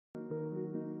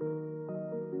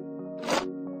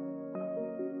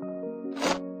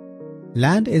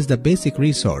Land is the basic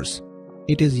resource.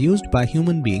 It is used by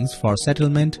human beings for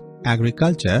settlement,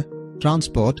 agriculture,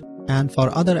 transport, and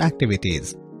for other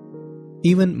activities.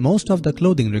 Even most of the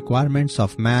clothing requirements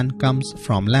of man comes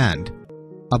from land.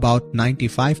 About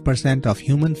 95% of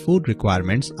human food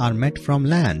requirements are met from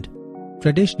land.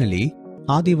 Traditionally,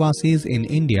 Adivasis in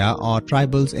India or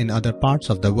tribals in other parts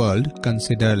of the world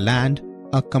consider land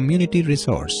a community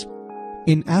resource.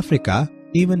 In Africa,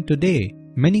 even today,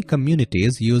 many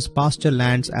communities use pasture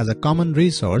lands as a common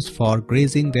resource for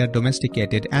grazing their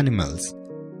domesticated animals.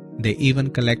 They even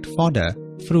collect fodder,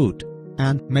 fruit,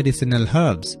 and medicinal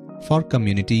herbs for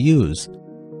community use.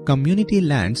 Community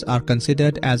lands are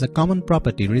considered as a common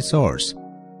property resource.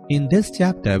 In this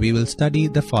chapter, we will study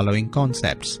the following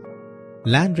concepts: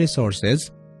 land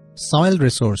resources, soil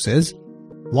resources,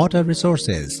 water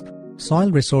resources.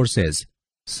 Soil resources.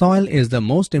 Soil is the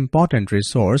most important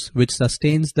resource which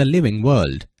sustains the living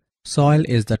world. Soil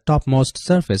is the topmost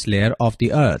surface layer of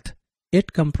the earth.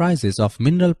 It comprises of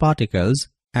mineral particles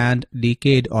and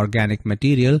decayed organic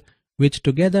material which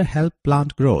together help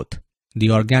plant growth.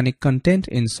 The organic content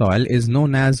in soil is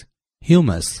known as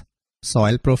humus.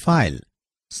 Soil profile.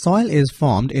 Soil is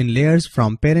formed in layers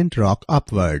from parent rock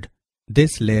upward.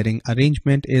 This layering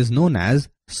arrangement is known as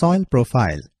soil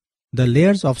profile. The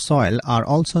layers of soil are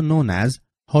also known as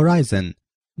horizon.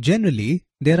 Generally,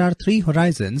 there are three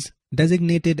horizons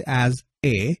designated as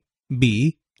A,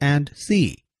 B, and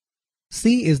C.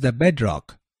 C is the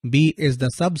bedrock, B is the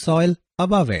subsoil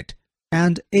above it,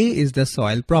 and A is the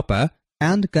soil proper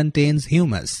and contains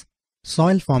humus.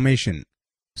 Soil formation.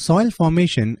 Soil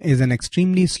formation is an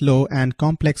extremely slow and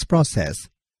complex process.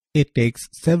 It takes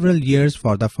several years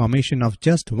for the formation of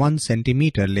just 1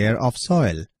 centimeter layer of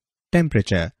soil.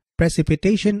 Temperature,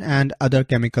 precipitation and other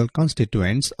chemical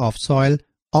constituents of soil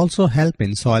also help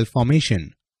in soil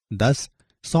formation. Thus,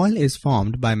 soil is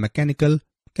formed by mechanical,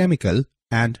 chemical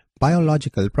and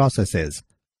biological processes.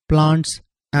 Plants,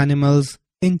 animals,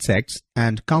 insects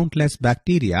and countless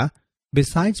bacteria,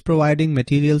 besides providing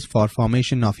materials for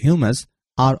formation of humus,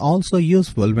 are also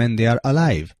useful when they are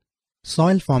alive.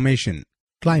 Soil formation.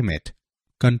 Climate.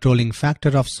 Controlling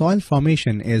factor of soil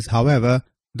formation is, however,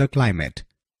 the climate.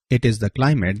 It is the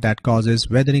climate that causes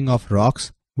weathering of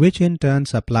rocks, which in turn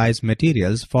supplies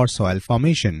materials for soil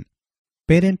formation.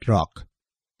 Parent rock.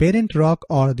 Parent rock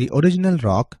or the original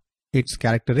rock, its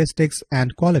characteristics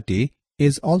and quality,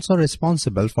 is also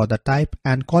responsible for the type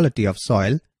and quality of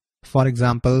soil. For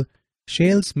example,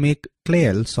 shales make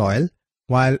clayal soil,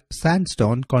 while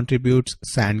sandstone contributes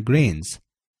sand grains.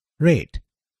 Rate.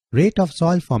 Rate of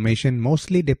soil formation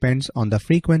mostly depends on the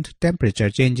frequent temperature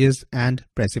changes and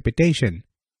precipitation.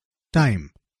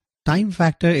 Time. Time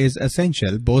factor is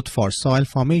essential both for soil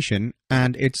formation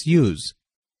and its use.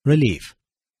 Relief.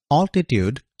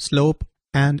 Altitude, slope,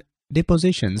 and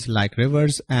depositions like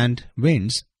rivers and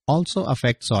winds also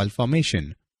affect soil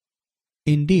formation.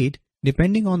 Indeed,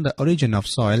 depending on the origin of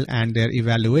soil and their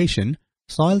evaluation,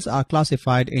 soils are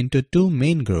classified into two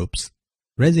main groups: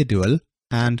 residual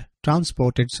and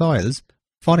transported soils.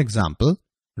 For example,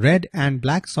 red and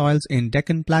black soils in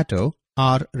Deccan Plateau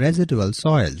are residual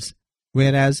soils,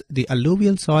 whereas the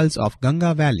alluvial soils of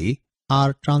Ganga Valley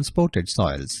are transported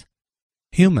soils.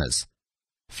 Humus.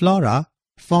 Flora,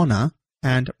 fauna,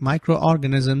 and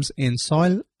microorganisms in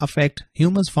soil affect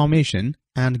humus formation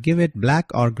and give it black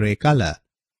or grey color.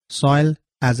 Soil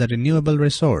as a renewable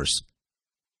resource.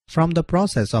 From the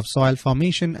process of soil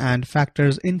formation and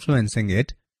factors influencing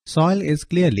it, soil is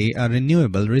clearly a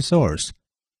renewable resource.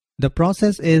 The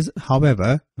process is,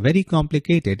 however, very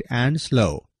complicated and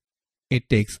slow. It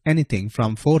takes anything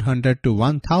from 400 to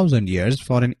 1000 years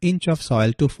for an inch of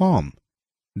soil to form.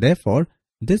 Therefore,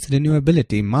 this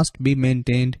renewability must be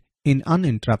maintained in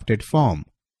uninterrupted form.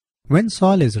 When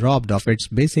soil is robbed of its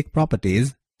basic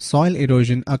properties, soil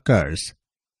erosion occurs.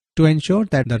 To ensure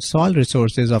that the soil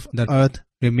resources of the earth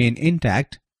remain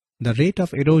intact, the rate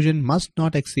of erosion must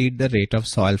not exceed the rate of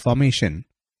soil formation.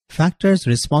 Factors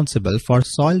responsible for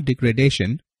soil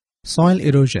degradation. Soil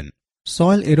erosion.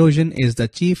 Soil erosion is the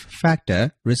chief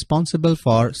factor responsible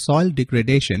for soil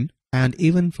degradation and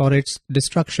even for its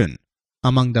destruction.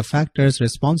 Among the factors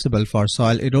responsible for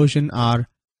soil erosion are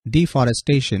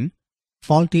deforestation,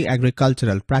 faulty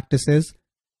agricultural practices,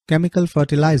 chemical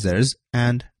fertilizers,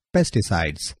 and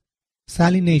pesticides.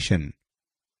 Salination.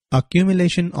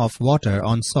 Accumulation of water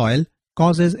on soil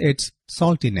causes its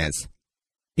saltiness.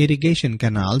 Irrigation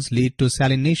canals lead to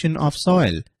salination of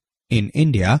soil. In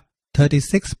India,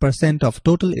 36% of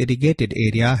total irrigated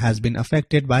area has been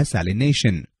affected by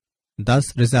salination,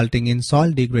 thus resulting in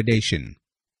soil degradation.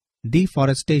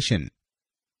 Deforestation.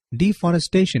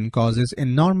 Deforestation causes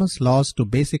enormous loss to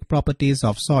basic properties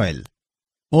of soil.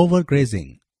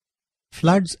 Overgrazing.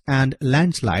 Floods and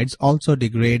landslides also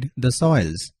degrade the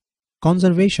soils.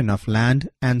 Conservation of land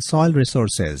and soil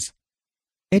resources.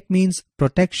 It means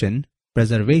protection,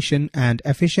 preservation, and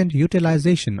efficient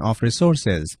utilization of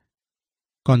resources.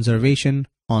 Conservation,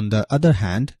 on the other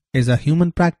hand, is a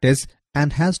human practice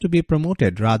and has to be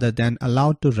promoted rather than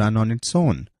allowed to run on its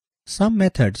own. Some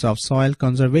methods of soil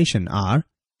conservation are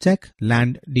check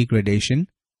land degradation,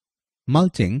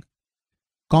 mulching,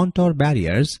 contour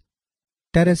barriers,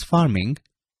 terrace farming,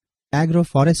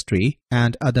 agroforestry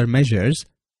and other measures,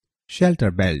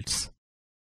 shelter belts.